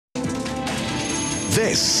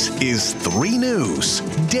This is 3 News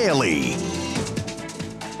Daily.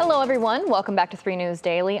 Hello, everyone. Welcome back to 3 News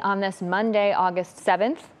Daily on this Monday, August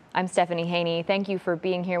 7th. I'm Stephanie Haney. Thank you for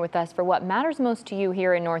being here with us for what matters most to you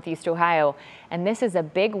here in Northeast Ohio. And this is a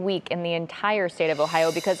big week in the entire state of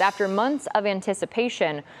Ohio because after months of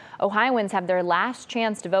anticipation, Ohioans have their last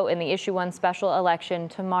chance to vote in the Issue 1 special election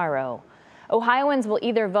tomorrow. Ohioans will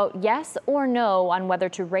either vote yes or no on whether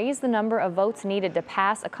to raise the number of votes needed to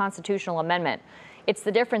pass a constitutional amendment. It's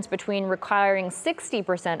the difference between requiring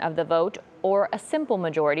 60% of the vote or a simple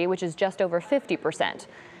majority, which is just over 50%.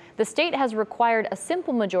 The state has required a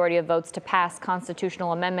simple majority of votes to pass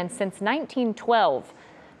constitutional amendments since 1912.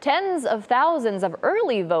 Tens of thousands of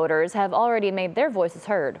early voters have already made their voices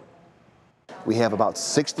heard. We have about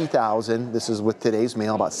 60,000, this is with today's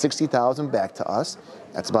mail, about 60,000 back to us.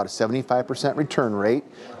 That's about a 75% return rate.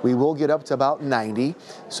 We will get up to about 90,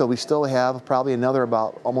 so we still have probably another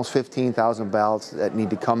about almost 15,000 ballots that need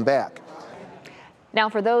to come back. Now,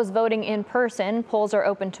 for those voting in person, polls are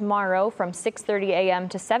open tomorrow from 6:30 a.m.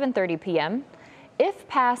 to 7:30 p.m. If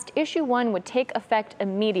passed, Issue 1 would take effect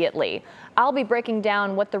immediately. I'll be breaking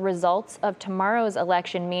down what the results of tomorrow's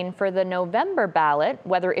election mean for the November ballot,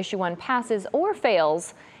 whether Issue 1 passes or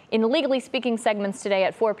fails, in Legally Speaking segments today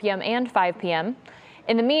at 4 p.m. and 5 p.m.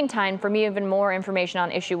 In the meantime, for even more information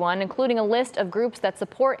on Issue 1, including a list of groups that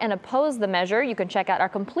support and oppose the measure, you can check out our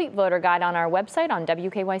complete voter guide on our website on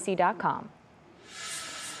WKYC.com.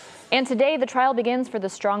 And today, the trial begins for the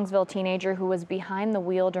Strongsville teenager who was behind the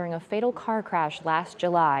wheel during a fatal car crash last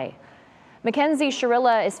July. Mackenzie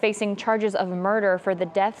Shirilla is facing charges of murder for the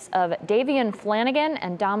deaths of Davian Flanagan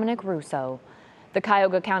and Dominic Russo. The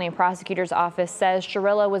Cuyahoga County Prosecutor's Office says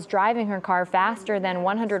Shirilla was driving her car faster than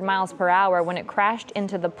 100 miles per hour when it crashed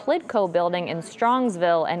into the Plidco building in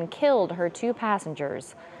Strongsville and killed her 2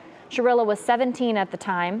 passengers. Shirilla was 17 at the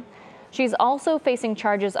time. She's also facing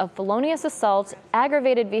charges of felonious assault,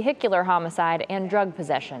 aggravated vehicular homicide, and drug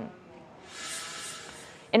possession.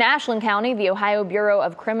 In Ashland County, the Ohio Bureau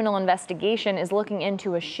of Criminal Investigation is looking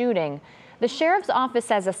into a shooting. The sheriff's office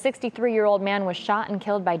says a 63-year-old man was shot and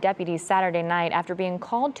killed by deputies Saturday night after being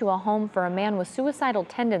called to a home for a man with suicidal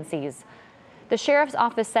tendencies. The sheriff's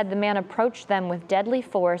office said the man approached them with deadly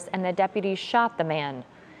force and the deputies shot the man.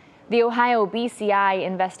 The Ohio BCI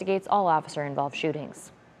investigates all officer-involved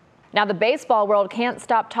shootings. Now, the baseball world can't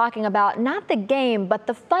stop talking about not the game, but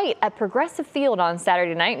the fight at Progressive Field on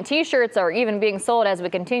Saturday night, and T-shirts are even being sold as we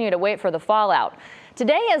continue to wait for the fallout.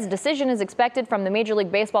 Today, a decision is expected from the Major League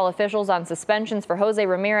Baseball officials on suspensions for José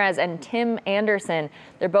Ramírez and Tim Anderson.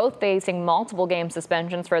 They're both facing multiple game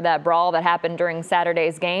suspensions for that brawl that happened during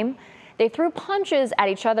Saturday's game. They threw punches at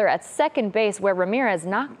each other at second base where Ramírez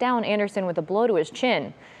knocked down Anderson with a blow to his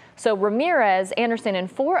chin. So Ramírez, Anderson,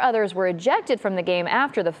 and 4 others were ejected from the game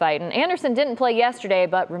after the fight, and Anderson didn't play yesterday,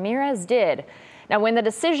 but Ramírez did. Now, when the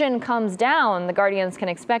decision comes down, the Guardians can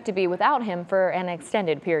expect to be without him for an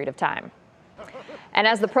extended period of time. And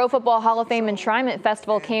as the Pro Football Hall of Fame Enshrinement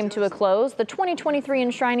Festival came to a close, the 2023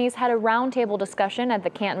 enshrinees had a roundtable discussion at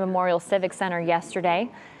the Canton Memorial Civic Center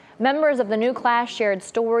yesterday. Members of the new class shared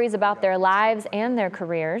stories about their lives and their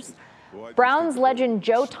careers. Browns legend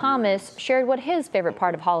Joe Thomas shared what his favorite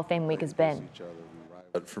part of Hall of Fame week has been.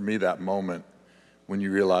 But for me, that moment when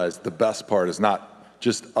you realize the best part is not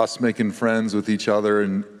just us making friends with each other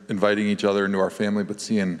and inviting each other into our family, but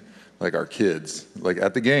seeing like our kids, like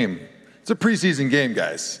at the game. It's a preseason game,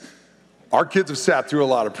 guys. Our kids have sat through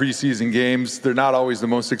a lot of preseason games. They're not always the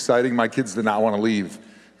most exciting. My kids did not want to leave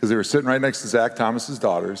because they were sitting right next to Zach Thomas's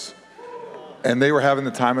daughters, and they were having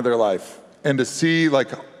the time of their life. And to see like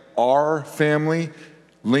our family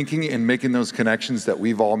linking and making those connections that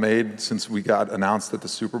we've all made since we got announced at the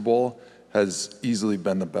Super Bowl has easily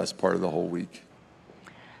been the best part of the whole week.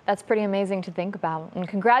 That's pretty amazing to think about. And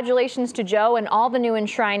congratulations to Joe and all the new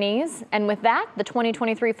enshrinees. And with that, the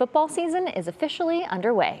 2023 football season is officially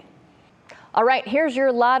underway. All right, here's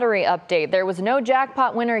your lottery update. There was no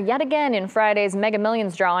jackpot winner yet again in Friday's Mega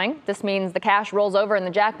Millions drawing. This means the cash rolls over and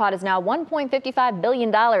the jackpot is now $1.55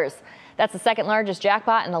 billion. That's the second largest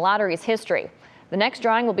jackpot in the lottery's history. The next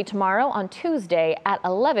drawing will be tomorrow on Tuesday at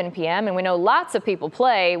 11 p.m. And we know lots of people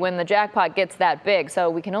play when the jackpot gets that big, so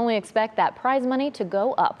we can only expect that prize money to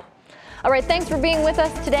go up. All right, thanks for being with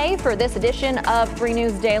us today for this edition of 3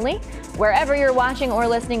 News Daily. Wherever you're watching or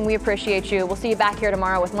listening, we appreciate you. We'll see you back here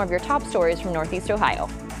tomorrow with more of your top stories from Northeast Ohio.